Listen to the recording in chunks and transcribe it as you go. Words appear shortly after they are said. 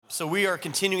So we are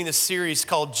continuing this series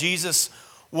called Jesus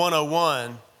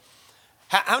 101.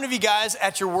 How many of you guys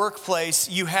at your workplace,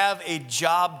 you have a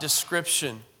job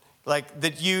description like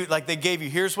they gave you,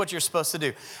 here's what you're supposed to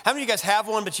do? How many of you guys have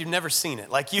one, but you've never seen it?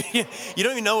 Like you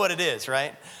don't even know what it is,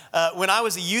 right? When I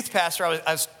was a youth pastor, I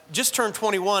was just turned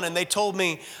 21, and they told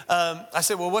me, I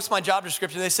said, well, what's my job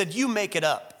description? They said, you make it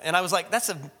up. And I was like, that's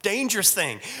a dangerous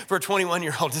thing for a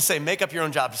 21-year-old to say, make up your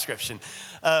own job description.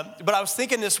 But I was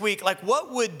thinking this week, like,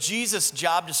 what would Jesus'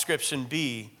 job description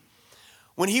be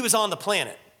when he was on the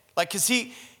planet? Like, because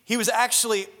he was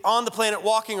actually on the planet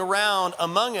walking around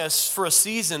among us for a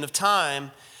season of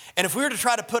time. And if we were to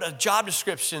try to put a job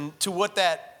description to what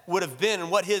that would have been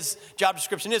and what his job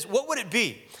description is, what would it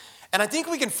be? And I think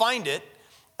we can find it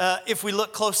if we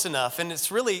look close enough. And it's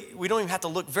really, we don't even have to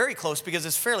look very close because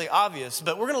it's fairly obvious.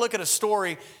 But we're going to look at a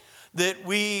story that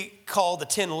we call the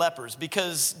 10 lepers,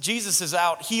 because Jesus is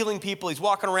out healing people. He's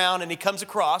walking around and he comes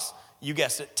across, you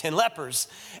guessed it, 10 lepers.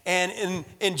 And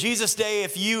in Jesus' day,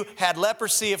 if you had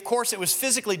leprosy, of course, it was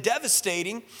physically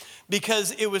devastating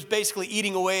because it was basically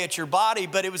eating away at your body,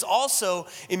 but it was also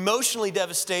emotionally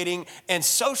devastating and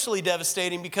socially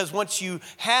devastating because once you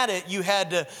had it, you had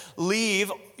to leave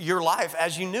your life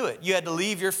as you knew it. You had to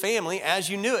leave your family as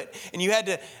you knew it. And you had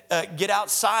to get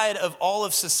outside of all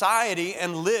of society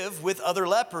and live with other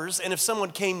lepers. And if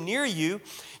someone came near you,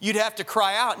 you'd have to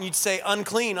cry out and you'd say,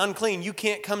 unclean, unclean, you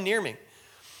can't come near me.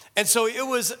 And so it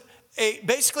was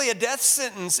basically a death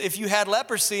sentence if you had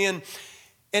leprosy.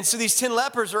 And so these 10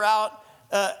 lepers are out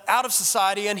of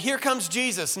society, and here comes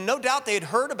Jesus. And no doubt they had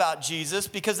heard about Jesus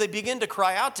because they begin to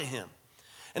cry out to him.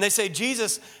 And they say,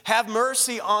 Jesus, have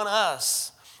mercy on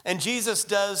us. And Jesus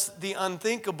does the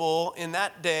unthinkable in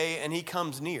that day, and he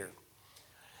comes near.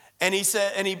 And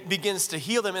he begins to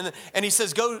heal them. And he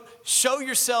says, go show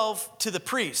yourself to the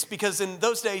priest, because in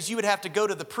those days you would have to go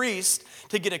to the priest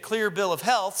to get a clear bill of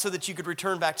health so that you could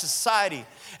return back to society.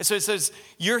 And so it says,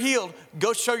 you're healed,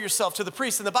 go show yourself to the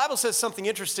priest. And the Bible says something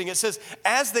interesting. It says,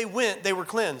 as they went, they were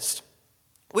cleansed,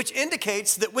 which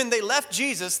indicates that when they left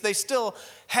Jesus, they still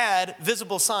had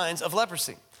visible signs of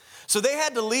leprosy. So they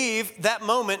had to leave that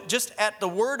moment just at the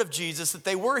word of Jesus that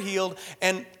they were healed.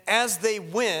 And as they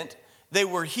went, they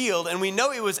were healed. And we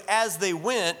know it was as they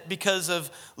went because of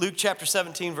Luke chapter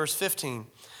 17, verse 15. It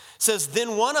says,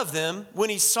 then one of them, when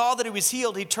he saw that he was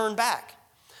healed, he turned back.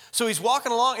 So he's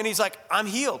walking along and he's like, I'm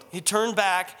healed. He turned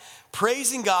back,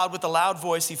 praising God with a loud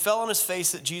voice. He fell on his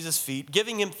face at Jesus' feet,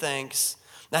 giving him thanks.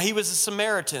 Now he was a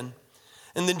Samaritan.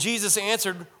 And then Jesus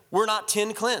answered, we're not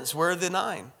 10 cleansed. Where are the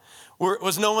 9?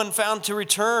 Was no one found to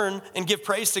return and give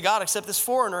praise to God except this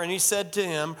foreigner? And he said to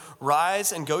him,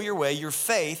 rise and go your way. Your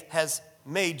faith has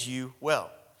made you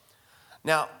well.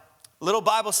 Now, little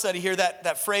Bible study here,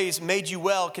 that phrase, made you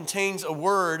well, contains a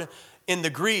word in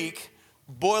the Greek.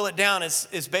 Boil it down,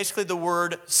 is basically the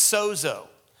word sozo.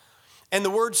 And the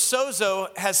word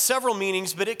sozo has several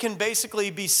meanings, but it can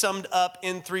basically be summed up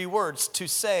in 3 words: to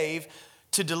save,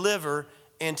 to deliver,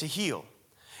 and to heal.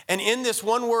 And in this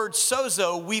one word,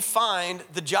 sozo, we find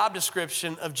the job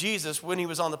description of Jesus when he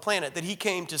was on the planet, that he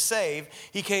came to save,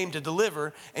 he came to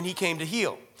deliver, and he came to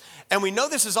heal. And we know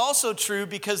this is also true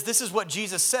because this is what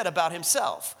Jesus said about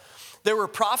himself. There were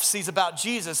prophecies about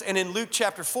Jesus, and in Luke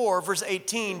chapter 4, verse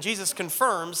 18, Jesus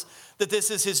confirms that this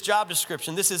is his job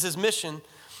description, this is his mission.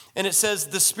 And it says,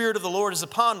 the Spirit of the Lord is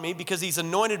upon me because he's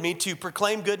anointed me to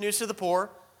proclaim good news to the poor,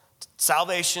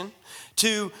 salvation,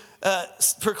 to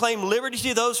proclaim liberty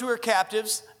to those who are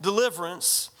captives,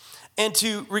 deliverance, and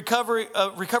to recovering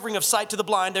of sight to the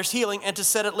blind, there's healing, and to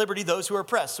set at liberty those who are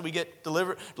oppressed. So we get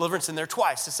deliverance in there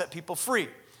twice, to set people free.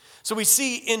 So we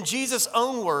see in Jesus'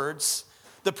 own words,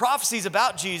 the prophecies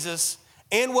about Jesus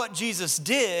and what Jesus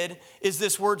did is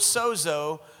this word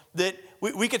sozo, that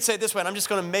we could say this way, and I'm just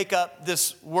going to make up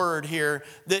this word here,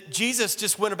 that Jesus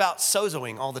just went about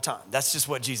sozoing all the time. That's just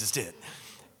what Jesus did.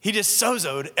 He just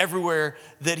sozoed everywhere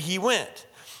that he went,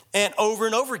 and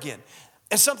over again.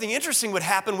 And something interesting would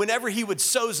happen whenever he would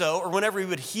sozo, or whenever he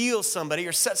would heal somebody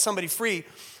or set somebody free.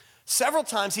 Several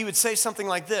times he would say something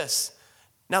like this: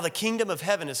 now the kingdom of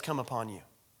heaven has come upon you.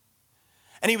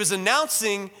 And he was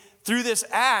announcing through this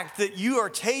act that you are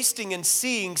tasting and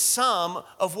seeing some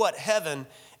of what heaven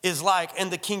is like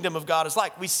and the kingdom of God is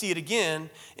like. We see it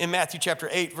again in Matthew chapter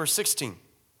 8, verse 16.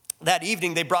 That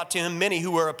evening they brought to him many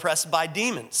who were oppressed by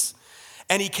demons.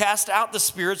 And he cast out the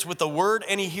spirits with the word,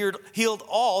 and he healed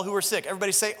all who were sick.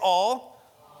 Everybody say all.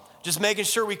 Just making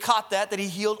sure we caught that he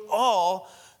healed all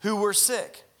who were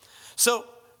sick. So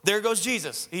there goes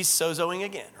Jesus. He's sozoing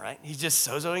again, right? He's just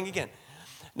sozoing again.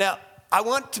 Now, I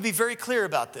want to be very clear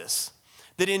about this,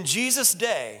 that in Jesus'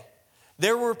 day,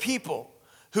 there were people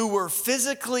who were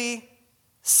physically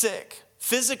sick,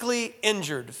 physically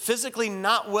injured, physically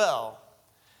not well.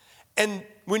 And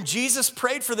when Jesus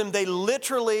prayed for them, they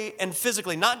literally and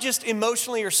physically, not just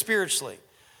emotionally or spiritually,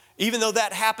 even though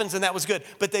that happens and that was good,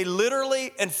 but they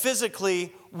literally and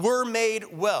physically were made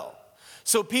well.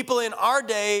 So people in our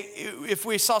day, if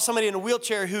we saw somebody in a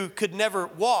wheelchair who could never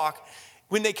walk,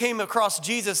 when they came across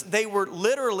Jesus, they were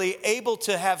literally able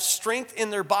to have strength in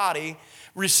their body,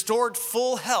 restored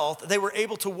full health. They were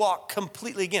able to walk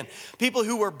completely again. People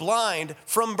who were blind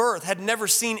from birth, had never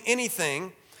seen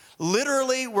anything,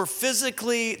 literally were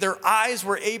physically, their eyes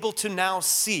were able to now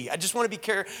see. I just want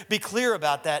to be clear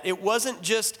about that. It wasn't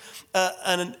just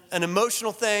an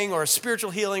emotional thing or a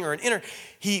spiritual healing or an inner.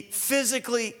 He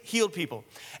physically healed people.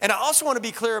 And I also want to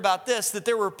be clear about this, that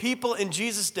there were people in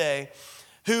Jesus' day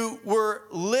who were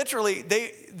literally,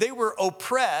 they were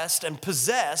oppressed and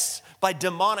possessed by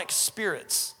demonic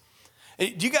spirits. Do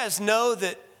you guys know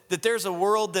that there's a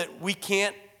world that we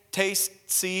can't taste,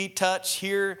 see, touch,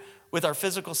 hear with our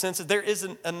physical senses? There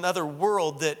isn't another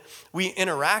world that we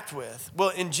interact with. Well,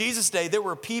 in Jesus' day, there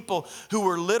were people who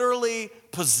were literally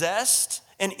possessed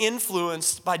and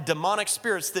influenced by demonic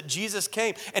spirits, that Jesus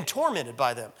came and tormented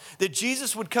by them. That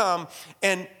Jesus would come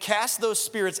and cast those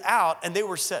spirits out and they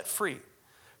were set free.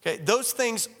 Okay, those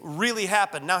things really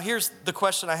happen. Now, here's the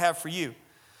question I have for you.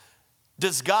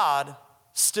 Does God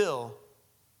still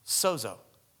sozo?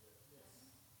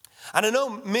 And I know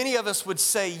many of us would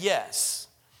say yes,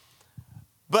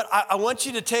 but I want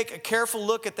you to take a careful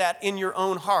look at that in your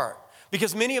own heart,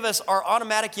 because many of us, our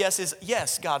automatic yes is,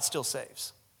 yes, God still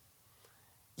saves.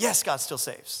 Yes, God still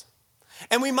saves.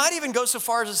 And we might even go so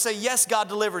far as to say, yes, God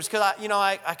delivers, because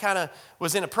I kind of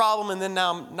was in a problem and then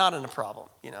now I'm not in a problem,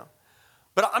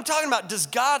 But I'm talking about, does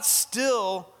God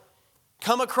still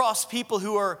come across people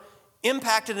who are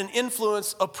impacted and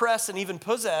influenced, oppressed, and even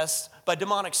possessed by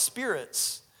demonic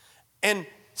spirits and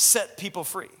set people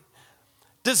free?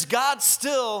 Does God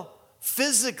still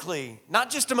physically, not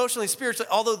just emotionally, spiritually,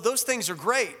 although those things are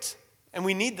great and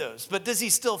we need those, but does he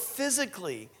still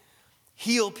physically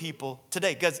heal people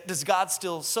today? Does God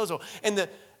still sozo? And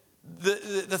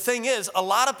the thing is, a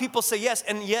lot of people say yes,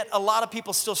 and yet a lot of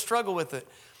people still struggle with it.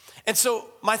 And so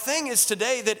my thing is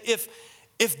today that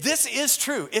if this is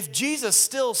true, if Jesus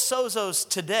still sozos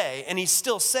today, and he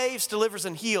still saves, delivers,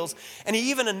 and heals, and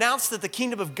he even announced that the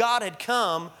kingdom of God had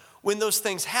come when those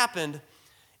things happened,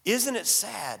 isn't it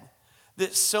sad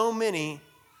that so many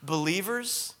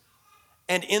believers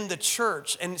and in the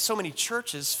church, and so many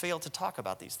churches fail to talk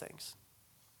about these things?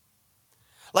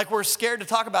 Like we're scared to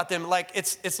talk about them, like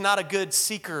it's not a good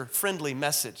seeker-friendly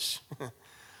message.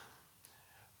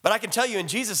 But I can tell you, in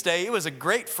Jesus' day, it was a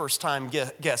great first-time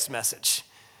guest message.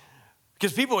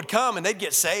 Because people would come and they'd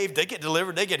get saved, they'd get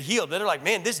delivered, they'd get healed. They're like,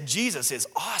 man, this Jesus is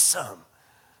awesome.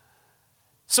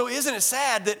 So isn't it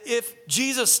sad that if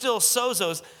Jesus still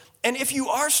sozos, and if you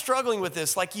are struggling with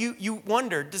this, like you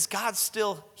wonder, does God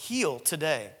still heal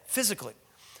today, physically?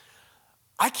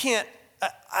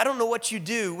 I don't know what you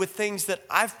do with things that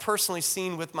I've personally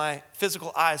seen with my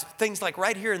physical eyes. Things like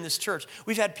right here in this church.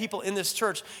 We've had people in this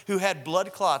church who had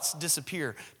blood clots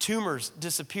disappear, tumors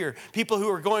disappear. People who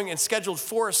were going and scheduled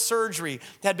for a surgery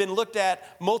had been looked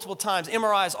at multiple times,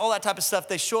 MRIs, all that type of stuff.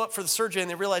 They show up for the surgery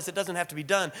and they realize it doesn't have to be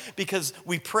done because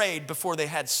we prayed before they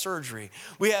had surgery.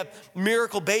 We have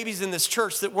miracle babies in this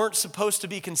church that weren't supposed to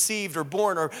be conceived or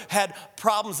born or had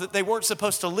problems that they weren't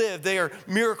supposed to live. They are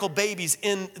miracle babies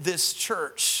in this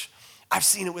church. I've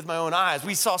seen it with my own eyes.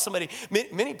 We saw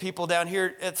many people down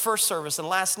here at first service and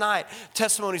last night,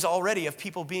 testimonies already of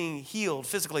people being healed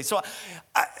physically. So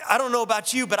I don't know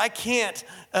about you, but I can't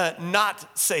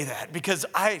not say that because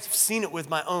I've seen it with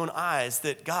my own eyes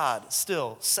that God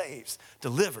still saves,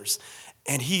 delivers,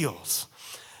 and heals.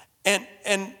 And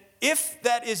if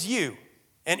that is you,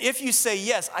 and if you say,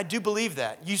 yes, I do believe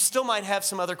that, you still might have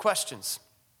some other questions.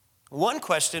 One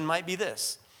question might be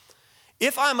this.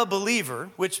 If I'm a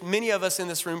believer, which many of us in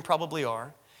this room probably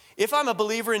are, if I'm a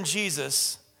believer in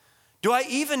Jesus, do I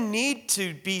even need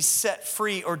to be set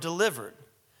free or delivered?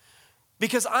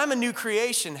 Because I'm a new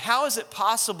creation. How is it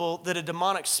possible that a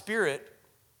demonic spirit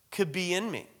could be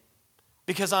in me?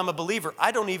 Because I'm a believer.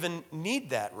 I don't even need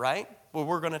that, right? Well,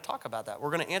 we're going to talk about that. We're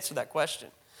going to answer that question.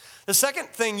 The second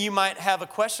thing you might have a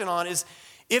question on is,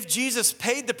 if Jesus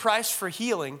paid the price for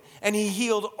healing and he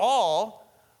healed all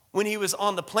when he was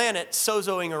on the planet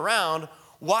sozoing around,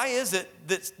 why is it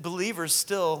that believers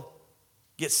still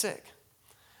get sick?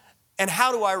 And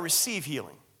how do I receive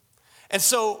healing? And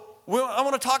so I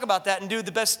want to talk about that and do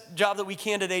the best job that we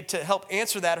can today to help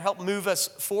answer that or help move us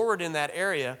forward in that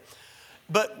area.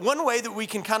 But one way that we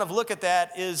can kind of look at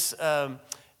that is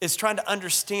is trying to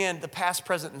understand the past,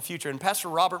 present, and future. And Pastor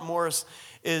Robert Morris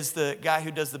is the guy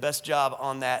who does the best job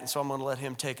on that, and so I'm going to let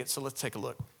him take it. So let's take a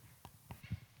look.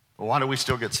 Well, why do we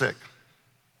still get sick?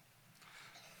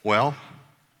 Well,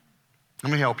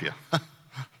 let me help you.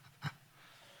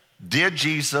 Did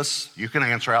Jesus, you can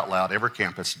answer out loud, every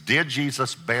campus, did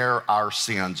Jesus bear our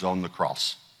sins on the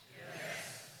cross?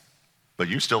 Yes. But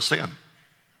you still sin.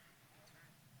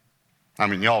 I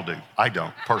mean, y'all do. I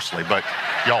don't personally, but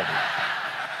y'all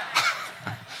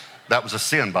do. That was a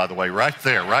sin, by the way, right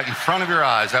there, right in front of your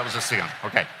eyes. That was a sin.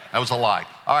 Okay, that was a lie.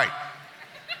 All right.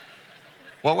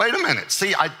 Well, wait a minute.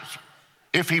 See,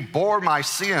 if he bore my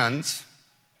sins,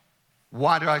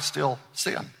 why do I still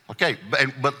sin? Okay,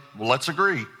 but let's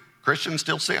agree. Christians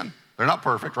still sin. They're not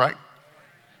perfect, right?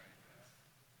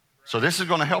 So this is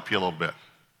going to help you a little bit.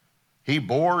 He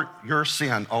bore your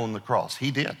sin on the cross. He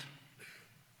did.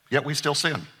 Yet we still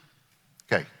sin.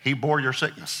 Okay, he bore your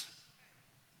sickness.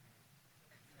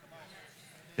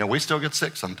 Yeah, we still get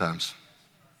sick sometimes.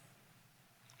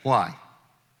 Why?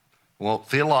 Well,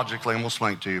 theologically, and we'll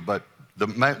explain it to you, but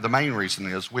the main reason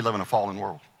is we live in a fallen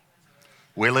world.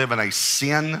 We live in a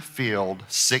sin-filled,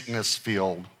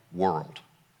 sickness-filled world.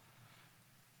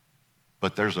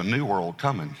 But there's a new world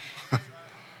coming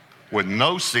with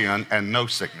no sin and no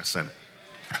sickness in it.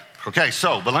 Okay,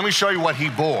 but let me show you what he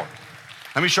bore.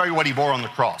 Let me show you what he bore on the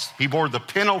cross. He bore the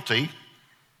penalty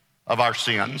of our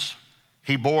sins.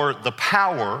 He bore the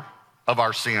power of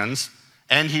our sins,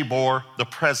 and he bore the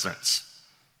presence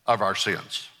of our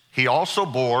sins. He also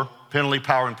bore penalty,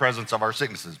 power, and presence of our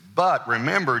sicknesses. But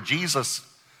remember, Jesus,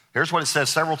 here's what it says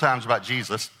several times about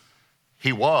Jesus.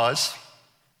 He was,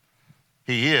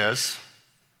 he is,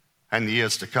 and he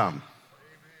is to come.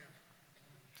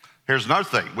 Here's another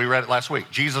thing. We read it last week.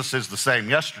 Jesus is the same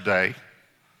yesterday,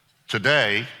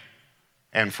 today,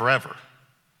 and forever.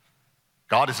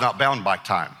 God is not bound by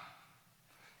time.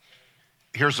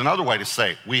 Here's another way to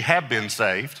say it. We have been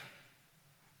saved,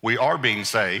 we are being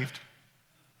saved,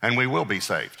 and we will be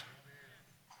saved.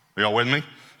 Are y'all with me?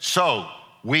 So,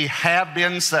 we have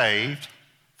been saved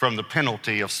from the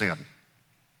penalty of sin.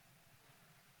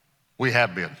 We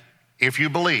have been. If you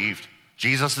believed,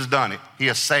 Jesus has done it. He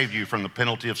has saved you from the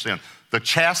penalty of sin. The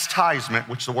chastisement,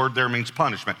 which the word there means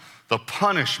punishment, the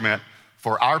punishment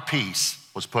for our peace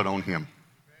was put on him.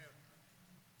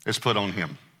 It's put on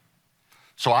him.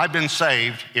 So I've been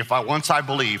saved once I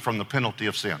believe from the penalty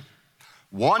of sin.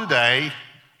 One day,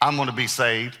 I'm going to be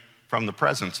saved from the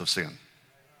presence of sin.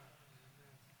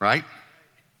 Right?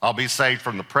 I'll be saved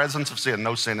from the presence of sin,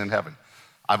 no sin in heaven.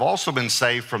 I've also been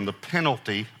saved from the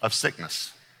penalty of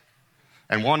sickness.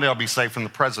 And one day I'll be saved from the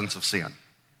presence of sin,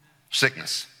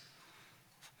 sickness.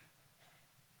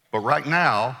 But right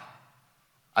now,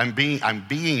 I'm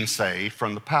being saved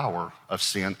from the power of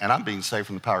sin, and I'm being saved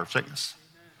from the power of sickness.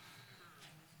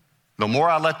 The more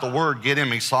I let the word get in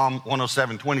me, Psalm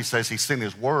 107:20 says he sent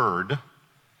his word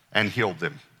and healed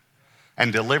them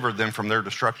and delivered them from their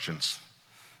destructions.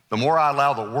 The more I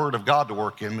allow the word of God to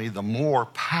work in me, the more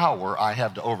power I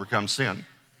have to overcome sin.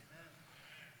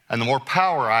 And the more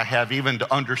power I have even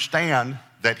to understand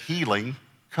that healing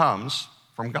comes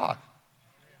from God.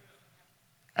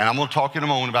 And I'm going to talk in a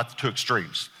moment about the two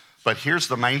extremes. But here's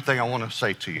the main thing I want to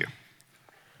say to you.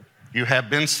 You have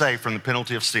been saved from the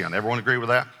penalty of sin. Everyone agree with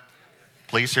that?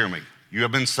 Please hear me. You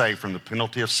have been saved from the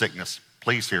penalty of sickness.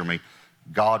 Please hear me.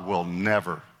 God will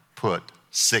never put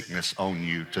sickness on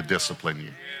you to discipline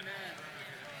you.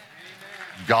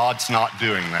 God's not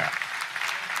doing that.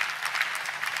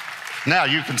 Now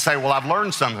you can say, well, I've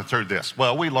learned something through this.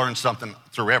 Well, we learn something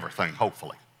through everything,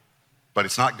 hopefully. But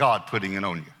it's not God putting it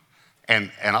on you. And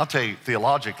I'll tell you,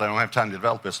 theologically, I don't have time to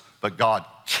develop this, but God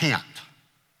can't.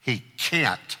 He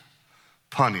can't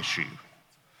punish you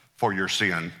for your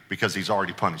sin because he's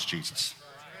already punished Jesus.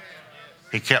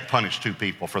 He can't punish two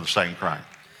people for the same crime.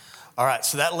 All right,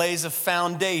 so that lays a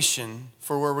foundation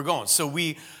for where we're going. So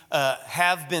we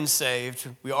have been saved,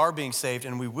 we are being saved,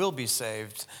 and we will be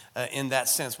saved in that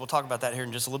sense. We'll talk about that here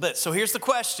in just a little bit. So here's the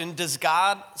question: does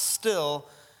God still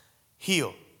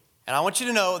heal? And I want you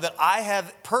to know that I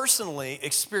have personally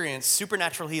experienced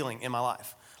supernatural healing in my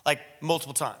life, like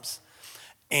multiple times.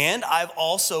 And I've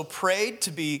also prayed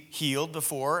to be healed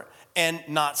before and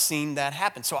not seen that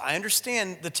happen. So I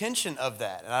understand the tension of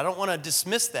that, and I don't want to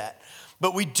dismiss that.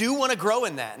 But we do want to grow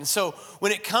in that. And so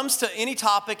when it comes to any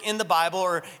topic in the Bible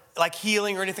or like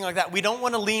healing or anything like that, we don't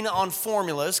want to lean on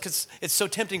formulas because it's so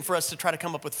tempting for us to try to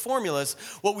come up with formulas.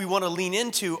 What we want to lean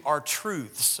into are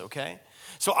truths, okay?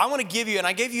 So I want to give you, and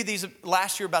I gave you these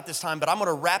last year about this time, but I'm going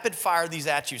to rapid fire these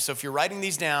at you. So if you're writing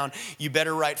these down, you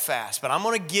better write fast. But I'm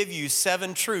going to give you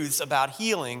 7 truths about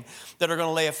healing that are going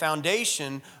to lay a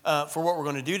foundation for what we're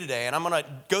going to do today. And I'm going to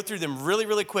go through them really,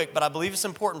 really quick, but I believe it's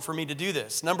important for me to do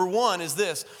this. Number 1 is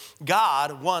this: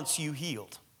 God wants you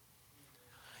healed.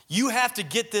 You have to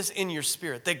get this in your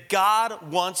spirit, that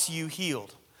God wants you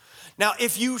healed. Now,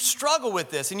 if you struggle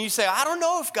with this and you say, I don't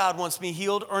know if God wants me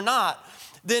healed or not,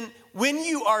 then when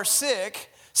you are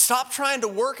sick, stop trying to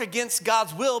work against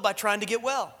God's will by trying to get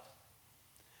well.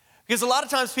 Because a lot of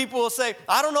times people will say,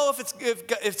 I don't know if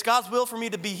it's God's will for me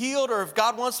to be healed, or if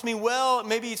God wants me well,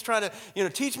 maybe he's trying to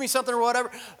teach me something or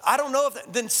whatever. I don't know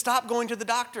then stop going to the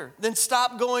doctor. Then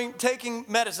stop taking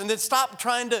medicine. Then stop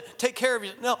trying to take care of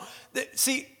you. No,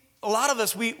 see, a lot of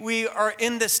us, we are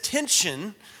in this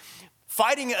tension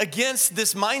fighting against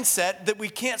this mindset that we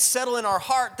can't settle in our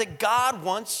heart that God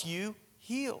wants you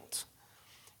healed.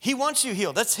 He wants you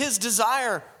healed. That's his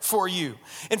desire for you.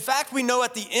 In fact, we know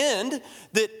at the end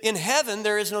that in heaven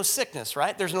there is no sickness,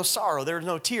 right? There's no sorrow, there's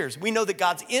no tears. We know that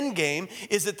God's end game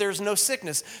is that there's no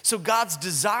sickness. So God's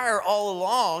desire all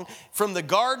along from the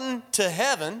garden to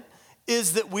heaven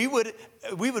is that we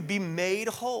would be made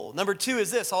whole. Number 2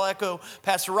 is this, I'll echo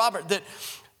Pastor Robert, that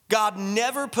God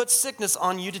never puts sickness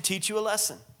on you to teach you a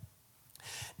lesson.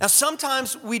 Now,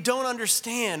 sometimes we don't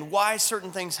understand why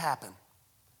certain things happen.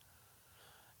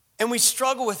 And we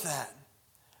struggle with that.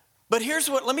 But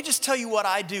let me just tell you what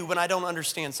I do when I don't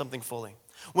understand something fully.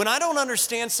 When I don't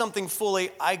understand something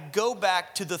fully, I go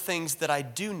back to the things that I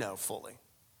do know fully.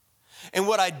 And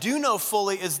what I do know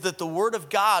fully is that the Word of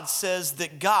God says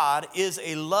that God is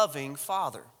a loving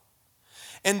Father.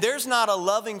 And there's not a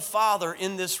loving father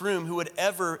in this room who would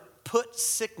ever put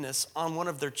sickness on one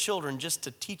of their children just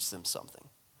to teach them something.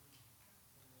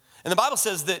 And the Bible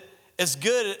says that as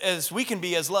good as we can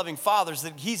be as loving fathers,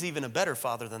 that he's even a better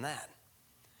father than that.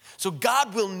 So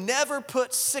God will never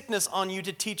put sickness on you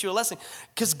to teach you a lesson,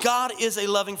 because God is a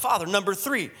loving Father. Number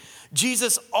 3,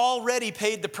 Jesus already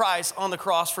paid the price on the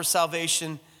cross for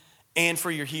salvation and for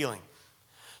your healing.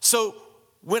 So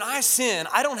when I sin,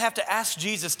 I don't have to ask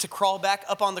Jesus to crawl back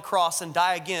up on the cross and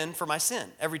die again for my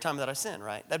sin every time that I sin,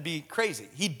 right? That'd be crazy.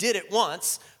 He did it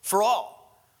once for all.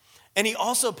 And he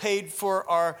also paid for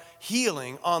our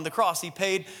healing on the cross. He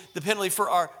paid the penalty for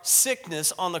our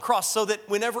sickness on the cross, so that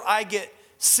whenever I get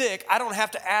sick, I don't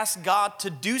have to ask God to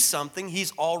do something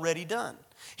he's already done.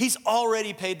 He's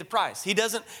already paid the price. He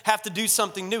doesn't have to do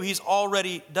something new. He's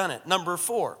already done it. Number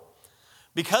 4,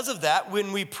 because of that,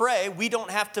 when we pray, we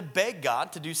don't have to beg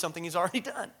God to do something he's already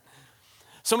done.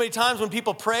 So many times when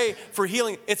people pray for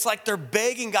healing, it's like they're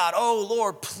begging God, oh,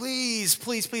 Lord, please,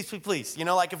 please, please, please, please.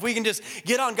 Like if we can just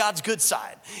get on God's good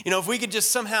side. If we could just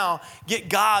somehow get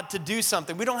God to do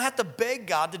something. We don't have to beg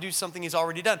God to do something he's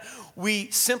already done.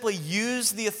 We simply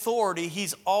use the authority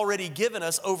he's already given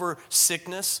us over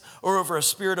sickness or over a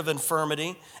spirit of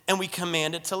infirmity, and we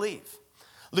command it to leave.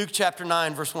 Luke chapter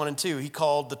 9, verse 1 and 2, he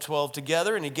called the 12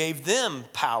 together and he gave them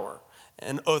power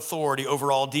and authority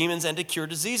over all demons and to cure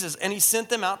diseases. And he sent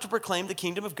them out to proclaim the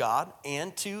kingdom of God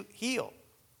and to heal.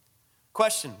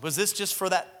 Question, was this just for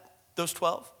those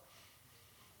 12?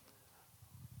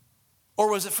 Or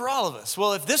was it for all of us?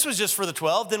 Well, if this was just for the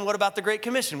 12, then what about the Great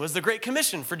Commission? Was the Great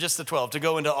Commission for just the 12 to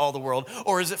go into all the world?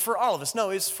 Or is it for all of us?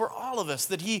 No, it's for all of us,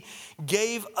 that he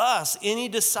gave us, any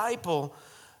disciple,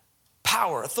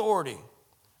 power, authority.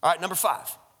 All right, number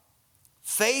 5.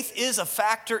 Faith is a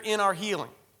factor in our healing.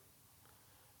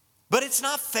 But it's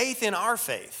not faith in our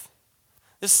faith.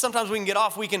 This is sometimes we can get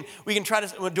off. We can try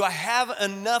to, do I have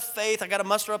enough faith? I got to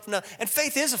muster up enough. And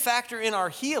faith is a factor in our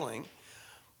healing.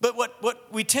 But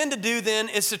what we tend to do then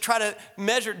is to try to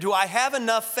measure, do I have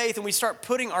enough faith? And we start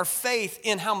putting our faith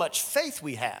in how much faith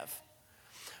we have.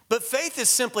 But faith is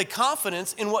simply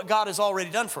confidence in what God has already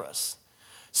done for us.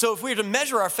 So if we were to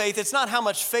measure our faith, it's not how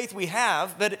much faith we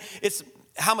have, but it's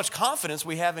how much confidence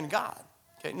we have in God.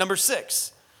 Okay, number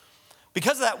 6.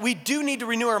 Because of that, we do need to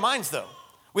renew our minds, though.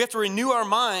 We have to renew our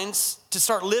minds to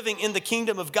start living in the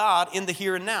kingdom of God in the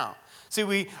here and now. See,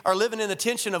 we are living in the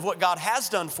tension of what God has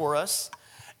done for us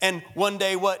and one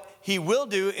day what he will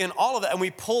do in all of that, and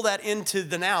we pull that into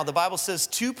the now. The Bible says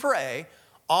to pray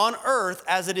on earth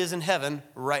as it is in heaven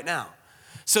right now.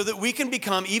 So that we can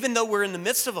become, even though we're in the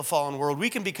midst of a fallen world, we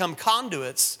can become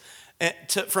conduits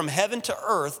from heaven to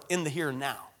earth in the here and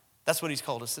now. That's what he's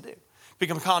called us to do.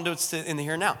 Become conduits in the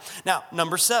here and now. Now,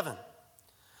 number 7,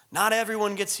 not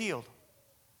everyone gets healed.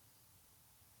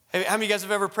 How many of you guys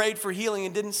have ever prayed for healing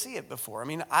and didn't see it before? I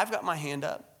mean, I've got my hand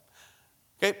up.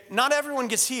 Okay, not everyone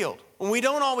gets healed, and we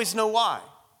don't always know why.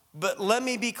 But let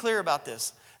me be clear about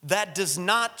this. That does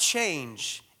not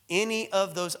change any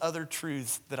of those other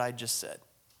truths that I just said.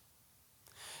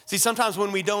 See, sometimes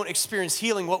when we don't experience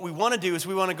healing, what we want to do is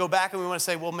we want to go back and we want to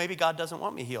say, well, maybe God doesn't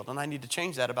want me healed, and I need to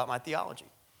change that about my theology.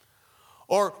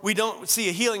 Or we don't see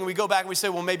a healing and we go back and we say,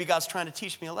 well, maybe God's trying to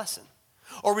teach me a lesson.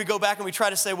 Or we go back and we try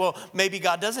to say, well, maybe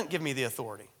God doesn't give me the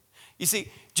authority. You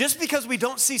see, just because we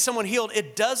don't see someone healed,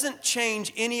 it doesn't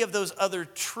change any of those other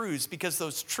truths, because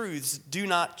those truths do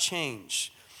not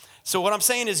change. So what I'm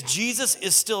saying is Jesus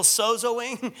is still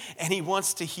sozoing, and he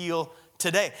wants to heal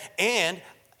today. And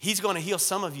he's going to heal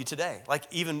some of you today. Like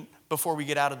even before we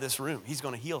get out of this room, he's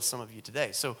going to heal some of you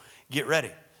today. So get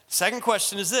ready. Second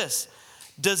question is this: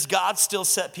 does God still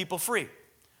set people free?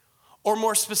 Or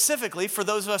more specifically, for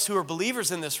those of us who are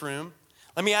believers in this room,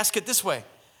 let me ask it this way.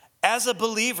 As a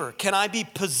believer, can I be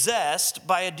possessed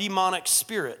by a demonic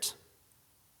spirit?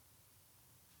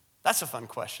 That's a fun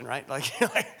question, right? Like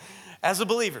as a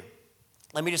believer.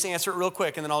 Let me just answer it real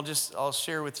quick, and then I'll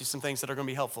share with you some things that are going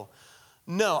to be helpful.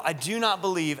 No, I do not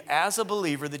believe as a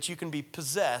believer that you can be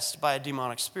possessed by a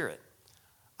demonic spirit.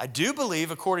 I do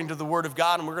believe, according to the Word of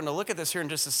God, and we're going to look at this here in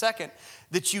just a second,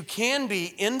 that you can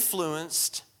be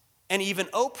influenced and even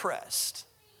oppressed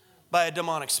by a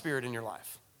demonic spirit in your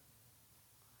life.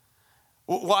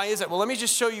 Why is that? Well, let me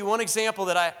just show you one example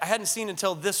that I hadn't seen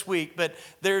until this week, but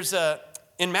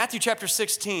in Matthew chapter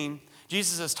 16,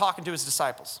 Jesus is talking to his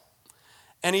disciples.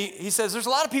 And he says, there's a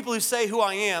lot of people who say who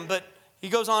I am, but he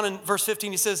goes on in verse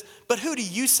 15, he says, but who do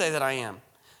you say that I am?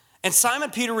 And Simon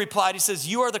Peter replied, he says,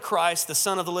 you are the Christ, the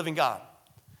Son of the living God.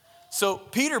 So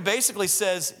Peter basically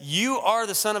says, you are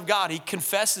the Son of God. He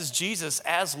confesses Jesus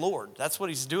as Lord. That's what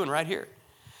he's doing right here.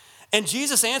 And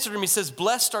Jesus answered him, he says,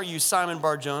 blessed are you, Simon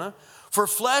Bar-Jonah, for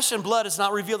flesh and blood has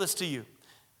not revealed this to you.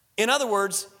 In other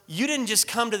words, you didn't just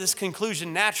come to this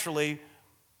conclusion naturally,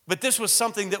 but this was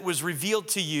something that was revealed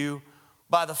to you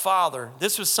by the Father.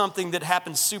 This was something that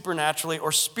happened supernaturally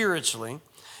or spiritually.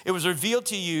 It was revealed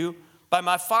to you by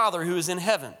my Father who is in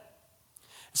heaven.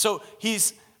 So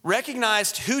he's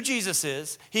recognized who Jesus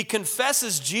is. He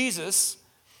confesses Jesus.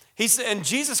 And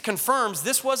Jesus confirms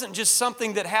this wasn't just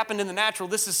something that happened in the natural.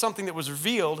 This is something that was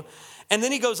revealed. And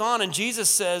then he goes on and Jesus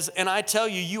says, and I tell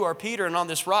you, you are Peter, and on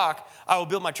this rock I will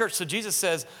build my church. So Jesus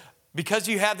says, because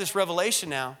you have this revelation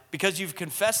now, because you've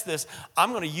confessed this,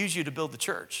 I'm going to use you to build the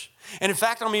church. And in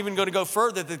fact, I'm even going to go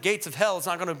further. The gates of hell is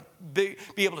not going to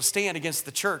be able to stand against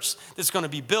the church that's going to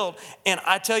be built. And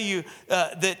I tell you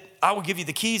that I will give you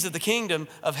the keys of the kingdom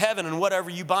of heaven, and whatever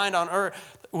you bind on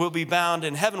earth will be bound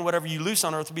in heaven. Whatever you loose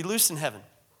on earth will be loosed in heaven.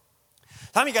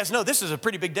 How many of you guys know this is a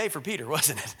pretty big day for Peter,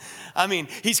 wasn't it? I mean,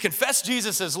 he's confessed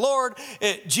Jesus as Lord.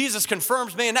 Jesus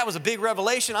confirms, man, that was a big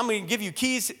revelation. I'm going to give you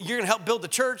keys. You're going to help build the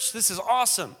church. This is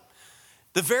awesome.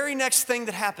 The very next thing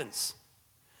that happens,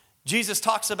 Jesus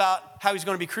talks about how he's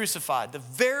going to be crucified. The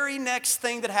very next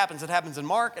thing that happens, it happens in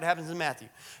Mark, it happens in Matthew.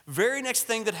 Very next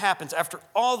thing that happens after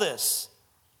all this,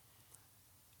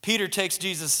 Peter takes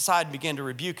Jesus aside and began to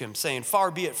rebuke him, saying,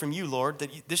 far be it from you, Lord,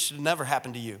 that this should never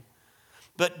happen to you.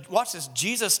 But watch this.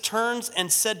 Jesus turns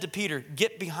and said to Peter,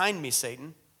 get behind me,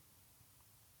 Satan.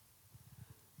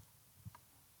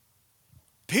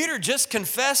 Peter just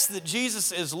confessed that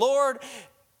Jesus is Lord.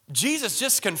 Jesus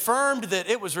just confirmed that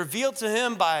it was revealed to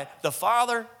him by the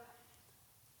Father.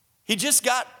 He just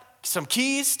got some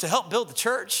keys to help build the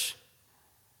church.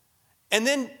 And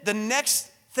then the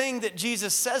next thing that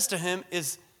Jesus says to him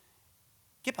is,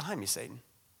 get behind me, Satan.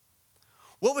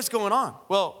 What was going on?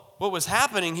 Well, what was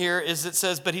happening here is it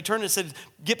says, but he turned and said,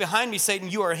 get behind me,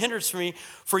 Satan, you are a hindrance for me,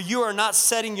 for you are not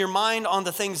setting your mind on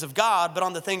the things of God, but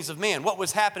on the things of man. What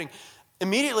was happening?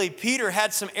 Immediately, Peter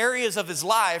had some areas of his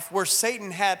life where Satan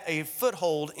had a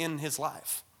foothold in his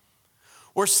life,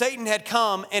 where Satan had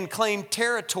come and claimed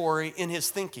territory in his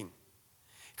thinking,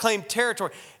 claimed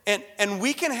territory. And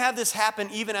we can have this happen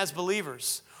even as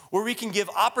believers, where we can give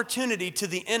opportunity to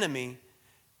the enemy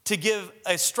to give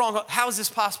a strong, how is this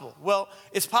possible? Well,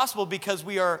 it's possible because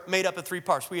we are made up of three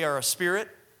parts. We are a spirit,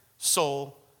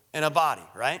 soul, and a body,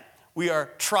 right? We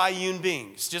are triune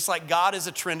beings. Just like God is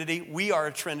a trinity, we are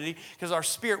a trinity because our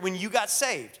spirit, when you got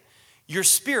saved, your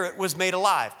spirit was made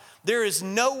alive. There is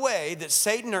no way that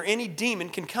Satan or any demon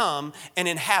can come and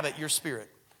inhabit your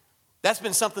spirit. That's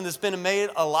been something that's been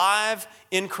made alive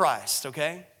in Christ,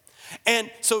 okay? And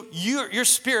so your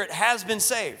spirit has been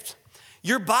saved.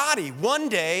 Your body, one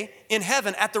day in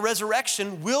heaven at the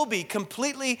resurrection, will be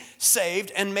completely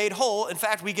saved and made whole. In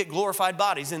fact, we get glorified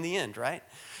bodies in the end, right?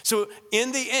 So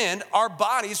in the end, our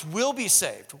bodies will be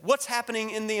saved. What's happening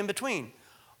in the in-between?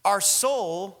 Our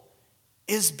soul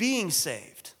is being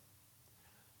saved.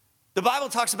 The Bible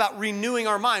talks about renewing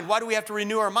our mind. Why do we have to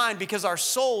renew our mind? Because our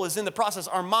soul is in the process,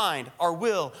 our mind, our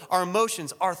will, our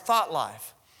emotions, our thought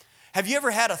life. Have you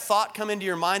ever had a thought come into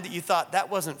your mind that you thought, that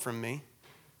wasn't from me?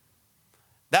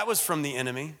 That was from the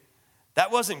enemy.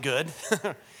 That wasn't good.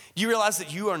 Do you realize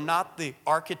that you are not the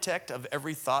architect of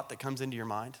every thought that comes into your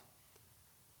mind?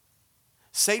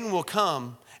 Satan will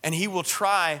come and he will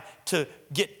try to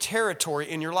get territory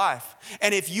in your life.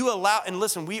 And if you allow, and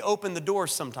listen, we open the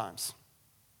doors sometimes.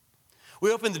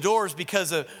 We open the doors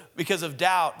because of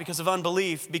doubt, because of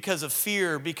unbelief, because of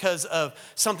fear, because of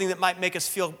something that might make us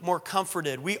feel more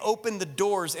comforted. We open the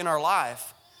doors in our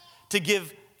life to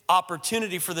give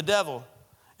opportunity for the devil.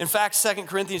 In fact, 2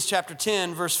 Corinthians chapter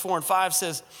 10, verse 4 and 5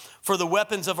 says, "For the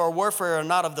weapons of our warfare are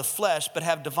not of the flesh, but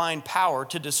have divine power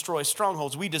to destroy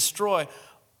strongholds." We destroy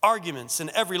arguments and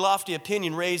every lofty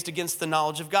opinion raised against the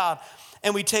knowledge of God.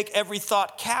 And we take every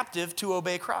thought captive to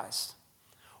obey Christ.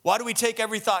 Why do we take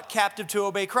every thought captive to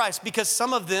obey Christ? Because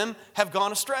some of them have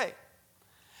gone astray.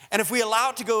 And if we allow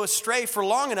it to go astray for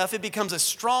long enough, it becomes a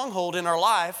stronghold in our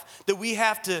life that we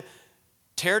have to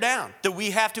tear down, that we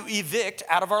have to evict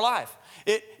out of our life.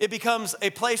 It becomes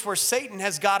a place where Satan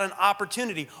has got an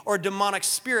opportunity, or a demonic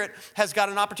spirit has got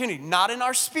an opportunity. Not in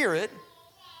our spirit,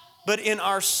 but in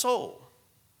our soul.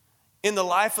 In the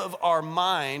life of our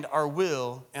mind, our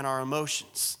will, and our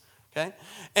emotions. Okay?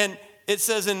 And it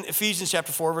says in Ephesians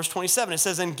chapter 4, verse 27, it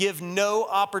says, "And give no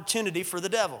opportunity for the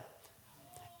devil."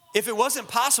 If it wasn't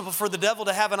possible for the devil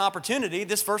to have an opportunity,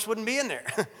 this verse wouldn't be in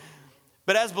there.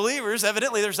 But as believers,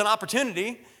 evidently there's an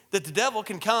opportunity that the devil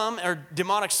can come, or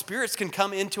demonic spirits can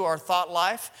come into our thought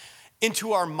life,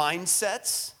 into our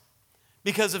mindsets,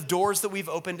 because of doors that we've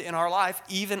opened in our life,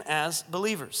 even as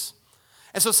believers.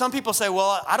 And so some people say,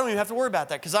 well, I don't even have to worry about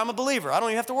that because I'm a believer. I don't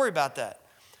even have to worry about that.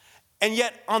 And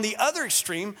yet, on the other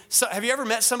extreme, so have you ever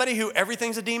met somebody who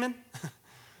everything's a demon?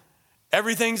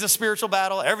 Everything's a spiritual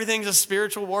battle. Everything's a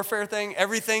spiritual warfare thing.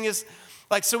 Everything is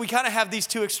like, so we kind of have these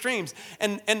two extremes.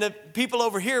 And the people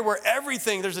over here where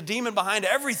everything, there's a demon behind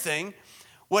everything,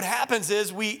 what happens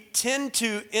is we tend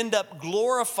to end up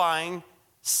glorifying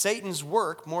Satan's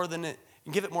work more than it,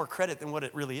 and give it more credit than what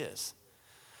it really is.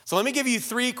 So let me give you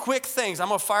 3 quick things. I'm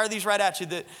going to fire these right at you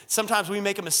that sometimes we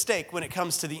make a mistake when it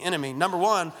comes to the enemy. Number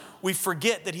 1, we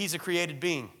forget that he's a created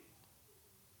being.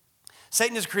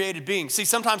 Satan is a created being. See,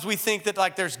 sometimes we think that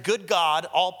like there's good God,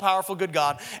 all-powerful good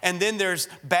God, and then there's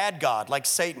bad God, like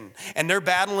Satan, and they're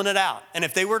battling it out. And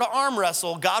if they were to arm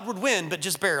wrestle, God would win, but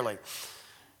just barely.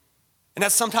 And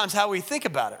that's sometimes how we think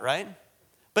about it, right?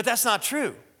 But that's not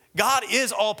true. God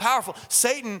is all-powerful.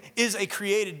 Satan is a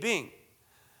created being.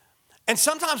 And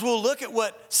sometimes we'll look at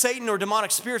what Satan or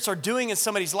demonic spirits are doing in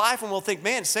somebody's life and we'll think,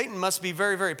 man, Satan must be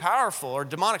very, very powerful, or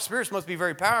demonic spirits must be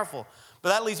very powerful. But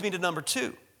that leads me to number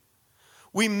 2.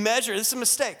 We measure, this is a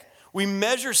mistake, we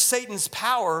measure Satan's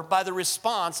power by the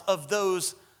response of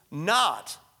those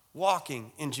not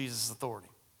walking in Jesus' authority.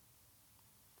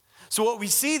 So what we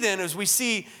see then is we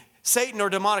see Satan or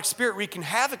demonic spirit wreaking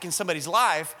havoc in somebody's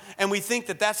life, and we think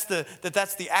that that's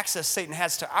the access Satan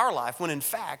has to our life, when in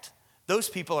fact, those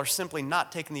people are simply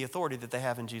not taking the authority that they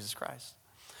have in Jesus Christ.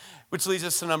 Which leads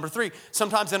us to number 3.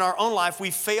 Sometimes in our own life,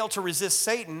 we fail to resist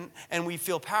Satan and we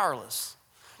feel powerless.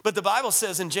 But the Bible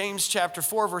says in James chapter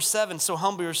 4, verse 7, "So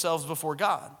humble yourselves before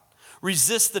God.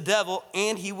 Resist the devil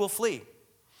and he will flee."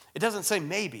 It doesn't say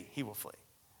maybe he will flee.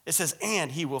 It says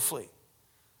and he will flee.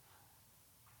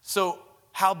 So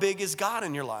how big is God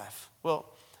in your life? Well,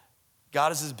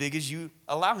 God is as big as you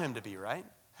allow him to be, right?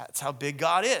 That's how big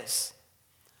God is.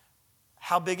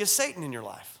 How big is Satan in your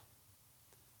life?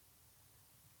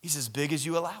 He's as big as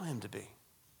you allow him to be.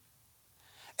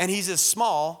 And he's as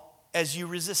small as you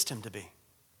resist him to be.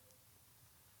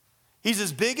 He's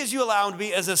as big as you allow him to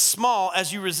be, as small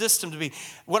as you resist him to be.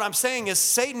 What I'm saying is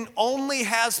Satan only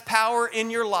has power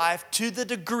in your life to the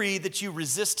degree that you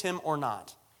resist him or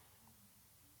not.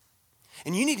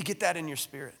 And you need to get that in your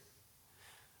spirit.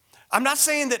 I'm not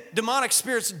saying that demonic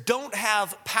spirits don't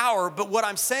have power, but what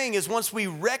I'm saying is once we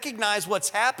recognize what's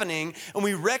happening and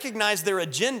we recognize their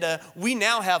agenda, we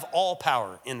now have all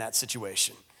power in that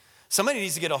situation. Somebody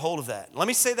needs to get a hold of that. Let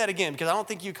me say that again because I don't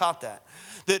think you caught that.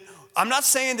 That I'm not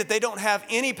saying that they don't have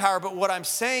any power, but what I'm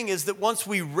saying is that once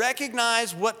we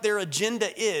recognize what their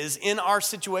agenda is in our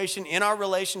situation, in our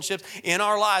relationships, in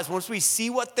our lives, once we see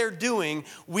what they're doing,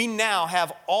 we now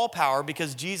have all power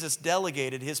because Jesus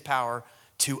delegated his power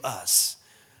to us.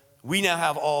 We now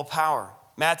have all power.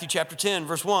 Matthew chapter 10,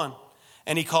 verse 1.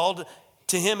 "And he called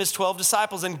to him his 12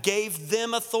 disciples and gave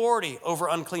them authority over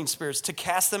unclean spirits to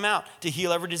cast them out, to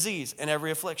heal every disease and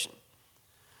every affliction."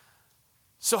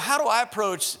 So how do I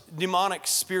approach demonic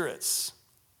spirits?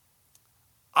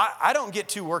 I don't get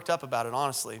too worked up about it,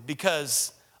 honestly,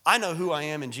 because I know who I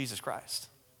am in Jesus Christ.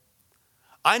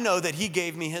 I know that he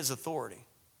gave me his authority.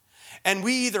 And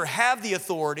we either have the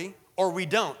authority or we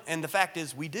don't. And the fact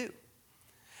is, we do.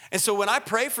 And so when I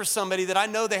pray for somebody that I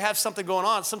know they have something going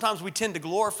on, sometimes we tend to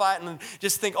glorify it and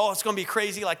just think, oh, it's going to be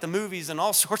crazy like the movies and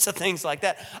all sorts of things like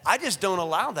that. I just don't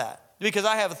allow that because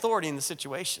I have authority in the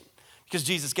situation because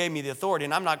Jesus gave me the authority,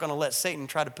 and I'm not going to let Satan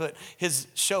try to put his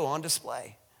show on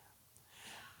display.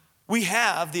 We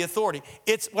have the authority.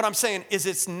 What I'm saying is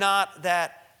it's not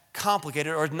that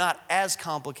complicated or not as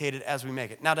complicated as we make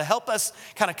it. Now, to help us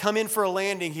kind of come in for a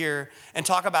landing here and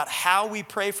talk about how we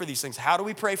pray for these things, how do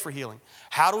we pray for healing?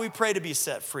 How do we pray to be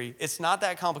set free? It's not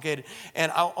that complicated.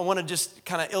 And I want to just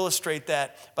kind of illustrate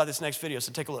that by this next video.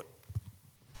 So take a look.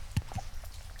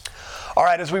 All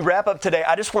right, as we wrap up today,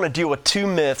 I just want to deal with two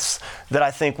myths that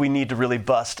I think we need to really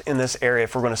bust in this area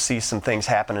if we're going to see some things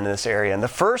happen in this area. And the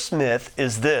first myth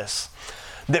is this,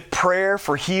 that prayer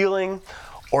for healing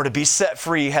or to be set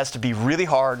free has to be really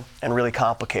hard and really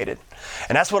complicated.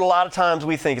 And that's what a lot of times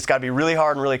we think. It's got to be really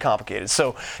hard and really complicated.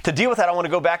 So to deal with that, I want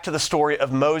to go back to the story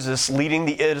of Moses leading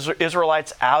the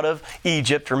Israelites out of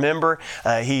Egypt. Remember,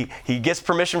 he gets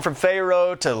permission from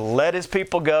Pharaoh to let his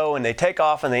people go, and they take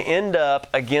off and they end up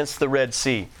against the Red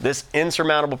Sea, this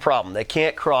insurmountable problem. They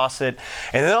can't cross it.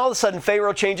 And then all of a sudden,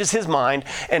 Pharaoh changes his mind,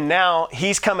 and now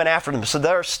he's coming after them. So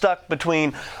they're stuck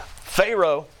between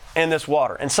Pharaoh and this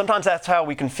water. And sometimes that's how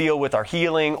we can feel with our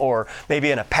healing, or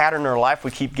maybe in a pattern in our life we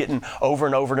keep getting over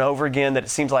and over and over again that it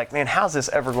seems like, man, how's this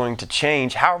ever going to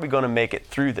change? How are we going to make it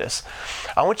through this?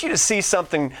 I want you to see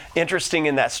something interesting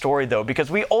in that story, though,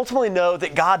 because we ultimately know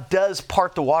that God does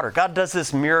part the water. God does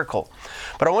this miracle.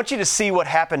 But I want you to see what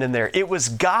happened in there. It was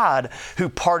God who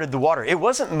parted the water. It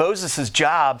wasn't Moses'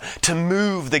 job to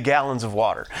move the gallons of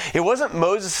water. It wasn't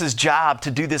Moses' job to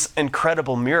do this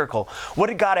incredible miracle. What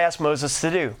did God ask Moses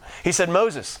to do? He said,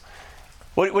 Moses,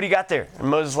 what do you got there? And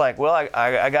Moses is like, well,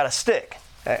 I got a stick.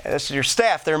 That's your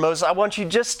staff there, Moses. I want you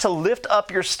just to lift up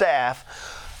your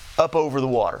staff up over the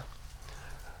water.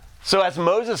 So as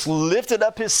Moses lifted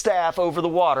up his staff over the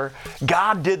water,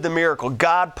 God did the miracle.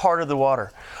 God parted the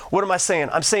water. What am I saying?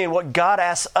 I'm saying what God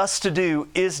asks us to do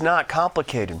is not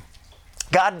complicated.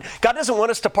 God doesn't want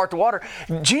us to part the water.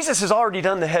 Jesus has already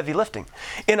done the heavy lifting.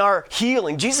 In our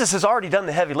healing, Jesus has already done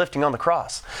the heavy lifting on the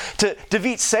cross. To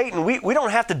defeat Satan, we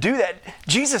don't have to do that.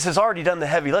 Jesus has already done the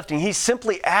heavy lifting. He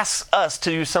simply asks us to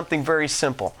do something very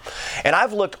simple. And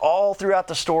I've looked all throughout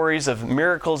the stories of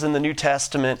miracles in the New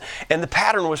Testament, and the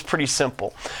pattern was pretty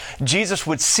simple. Jesus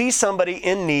would see somebody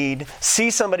in need,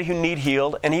 see somebody who need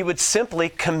healed, and he would simply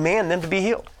command them to be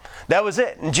healed. That was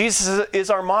it. And Jesus is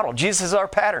our model. Jesus is our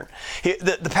pattern.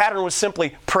 The pattern was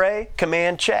simply pray,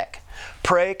 command, check.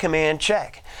 Pray, command,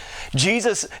 check.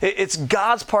 Jesus, it's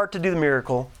God's part to do the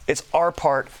miracle. It's our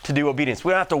part to do obedience.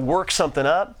 We don't have to work something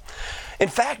up. In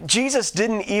fact, Jesus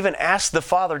didn't even ask the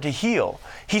Father to heal.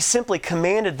 He simply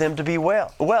commanded them to be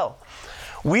well.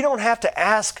 We don't have to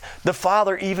ask the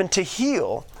Father even to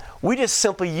heal. We just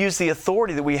simply use the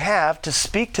authority that we have to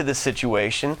speak to the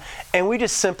situation, and we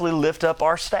just simply lift up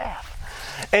our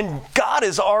staff. And God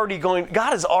has already done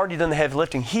the heavy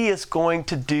lifting. He is going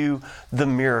to do the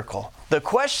miracle. The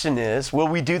question is, will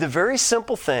we do the very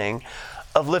simple thing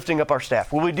of lifting up our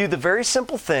staff? Will we do the very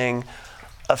simple thing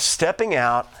of stepping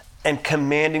out and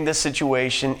commanding the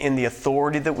situation in the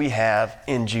authority that we have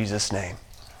in Jesus' name?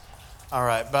 All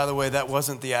right, by the way, that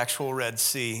wasn't the actual Red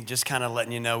Sea, just kind of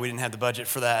letting you know we didn't have the budget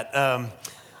for that.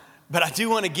 But I do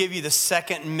want to give you the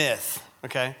second myth,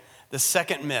 okay? The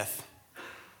second myth.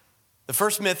 The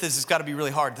first myth is it's got to be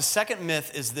really hard. The second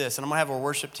myth is this, and I'm going to have our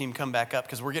worship team come back up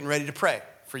because we're getting ready to pray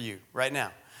for you right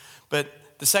now. But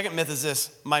the second myth is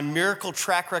this: my miracle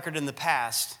track record in the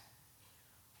past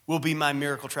will be my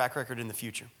miracle track record in the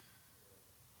future.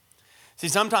 See,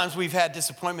 sometimes we've had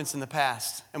disappointments in the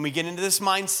past, and we get into this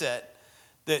mindset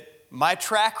that my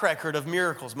track record of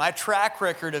miracles, my track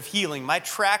record of healing, my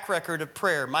track record of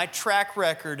prayer, my track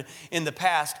record in the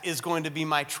past is going to be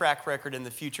my track record in the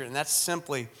future. And that's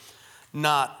simply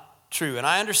not true. And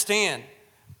I understand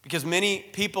because many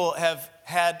people have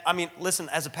had, listen,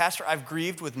 as a pastor, I've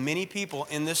grieved with many people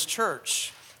in this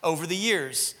church over the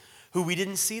years who we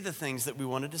didn't see the things that we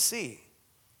wanted to see.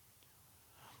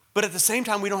 But at the same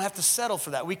time, we don't have to settle for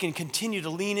that. We can continue to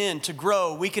lean in, to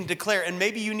grow. We can declare, and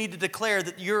maybe you need to declare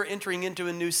that you're entering into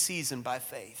a new season by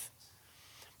faith.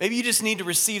 Maybe you just need to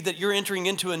receive that you're entering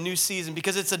into a new season,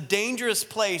 because it's a dangerous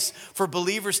place for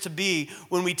believers to be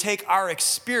when we take our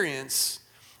experience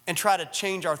and try to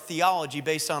change our theology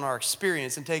based on our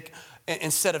experience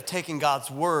instead of taking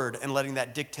God's word and letting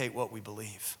that dictate what we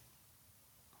believe.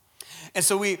 And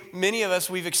so many of us,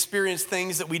 we've experienced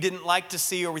things that we didn't like to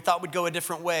see or we thought would go a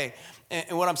different way.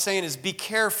 And what I'm saying is be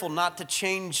careful not to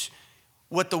change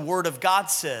what the Word of God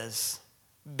says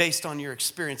based on your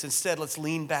experience. Instead, let's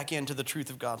lean back into the truth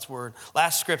of God's Word.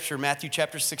 Last scripture, Matthew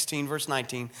chapter 16, verse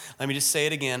 19. Let me just say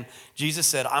it again. Jesus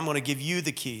said, I'm going to give you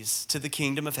the keys to the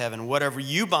kingdom of heaven. Whatever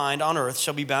you bind on earth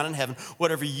shall be bound in heaven.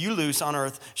 Whatever you loose on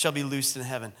earth shall be loosed in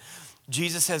heaven.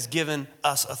 Jesus has given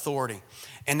us authority.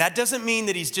 And that doesn't mean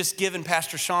that he's just given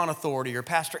Pastor Sean authority or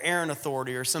Pastor Aaron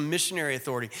authority or some missionary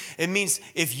authority. It means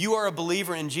if you are a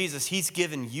believer in Jesus, he's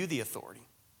given you the authority.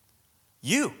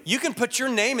 You can put your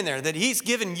name in there that he's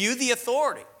given you the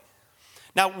authority.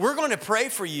 Now, we're going to pray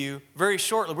for you very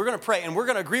shortly. We're going to pray and we're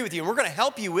going to agree with you and we're going to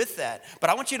help you with that.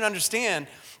 But I want you to understand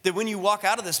that when you walk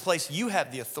out of this place, you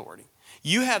have the authority.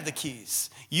 You have the keys.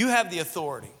 You have the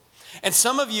authority. And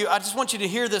some of you, I just want you to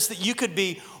hear this, that you could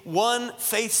be one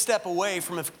faith step away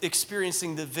from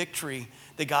experiencing the victory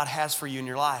that God has for you in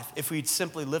your life if we'd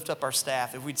simply lift up our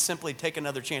staff, if we'd simply take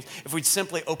another chance, if we'd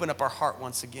simply open up our heart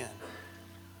once again.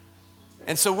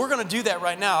 And so we're going to do that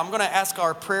right now. I'm going to ask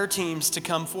our prayer teams to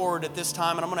come forward at this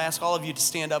time, and I'm going to ask all of you to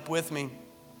stand up with me.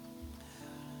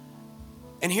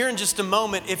 And here in just a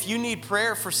moment, if you need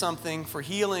prayer for something, for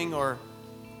healing or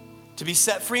to be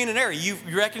set free in an area, you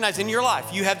recognize in your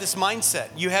life, you have this mindset,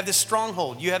 you have this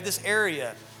stronghold, you have this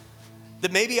area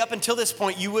that maybe up until this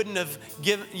point you wouldn't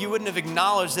have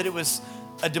acknowledged that it was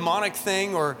a demonic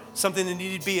thing or something that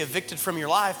needed to be evicted from your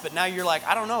life, but now you're like,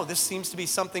 I don't know, this seems to be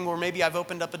something where maybe I've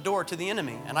opened up a door to the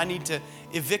enemy and I need to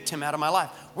evict him out of my life.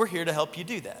 We're here to help you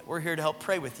do that. We're here to help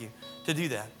pray with you to do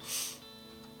that.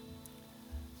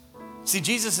 See,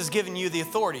 Jesus has given you the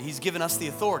authority. He's given us the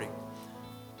authority.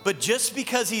 But just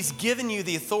because he's given you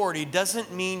the authority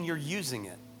doesn't mean you're using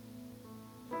it.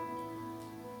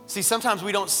 See, sometimes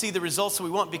we don't see the results that we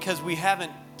want because we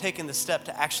haven't taken the step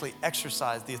to actually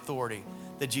exercise the authority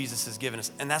that Jesus has given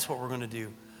us. And that's what we're going to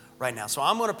do right now. So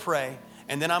I'm going to pray,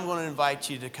 and then I'm going to invite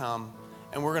you to come,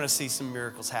 and we're going to see some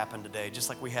miracles happen today, just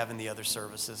like we have in the other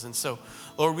services. And so,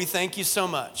 Lord, we thank you so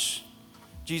much,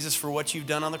 Jesus, for what you've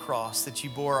done on the cross, that you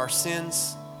bore our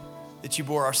sins, that you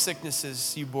bore our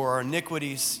sicknesses, you bore our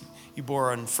iniquities, you bore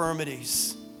our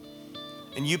infirmities,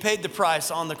 and you paid the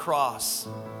price on the cross.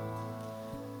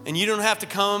 And you don't have to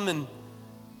come and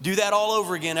do that all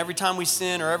over again every time we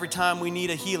sin or every time we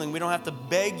need a healing. We don't have to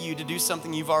beg you to do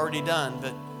something you've already done,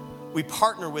 but we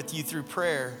partner with you through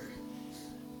prayer.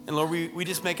 And Lord, we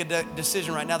just make a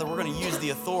decision right now that we're going to use the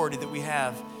authority that we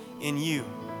have in you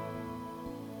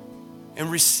and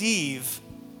receive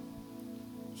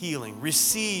healing,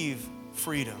 receive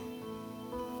freedom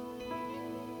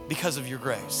because of your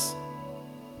grace.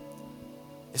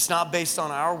 It's not based on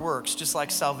our works, just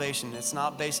like salvation. It's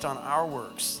not based on our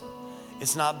works.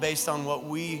 It's not based on what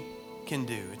we can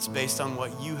do. It's based on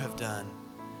what you have done,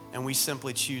 and we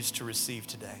simply choose to receive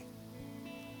today.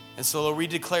 And so, Lord, we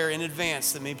declare in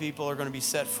advance that many people are going to be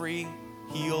set free,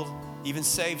 healed, even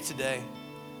saved today.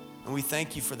 And we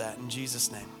thank you for that in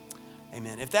Jesus' name.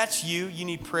 Amen. If that's you, you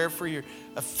need prayer for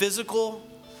a physical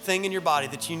thing in your body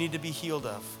that you need to be healed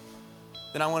of,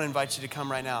 then I want to invite you to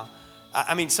come right now.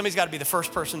 I mean, somebody's got to be the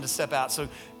first person to step out. So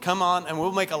come on, and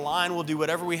we'll make a line. We'll do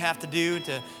whatever we have to do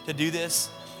to do this.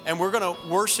 And we're going to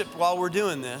worship while we're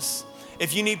doing this.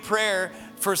 If you need prayer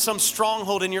for some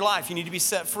stronghold in your life, you need to be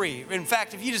set free. In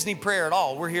fact, if you just need prayer at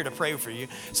all, we're here to pray for you.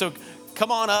 So come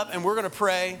on up, and we're going to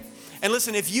pray. And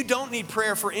listen, if you don't need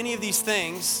prayer for any of these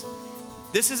things,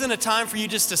 this isn't a time for you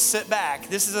just to sit back.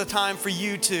 This is a time for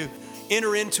you to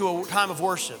enter into a time of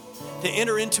worship, to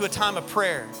enter into a time of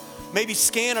prayer. Maybe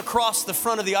scan across the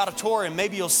front of the auditorium.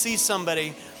 Maybe you'll see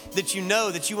somebody that you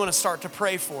know that you want to start to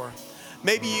pray for.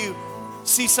 Maybe you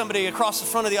see somebody across the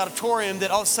front of the auditorium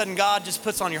that all of a sudden God just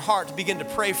puts on your heart to begin to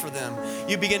pray for them.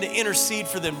 You begin to intercede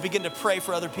for them, begin to pray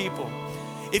for other people.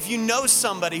 If you know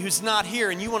somebody who's not here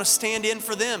and you want to stand in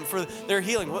for them, for their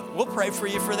healing, we'll pray for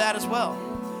you for that as well.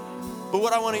 But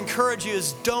what I want to encourage you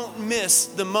is don't miss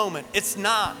the moment. It's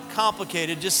not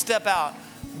complicated. Just step out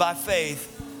by faith,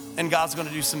 and God's going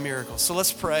to do some miracles. So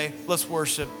let's pray, let's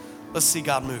worship, let's see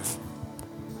God move.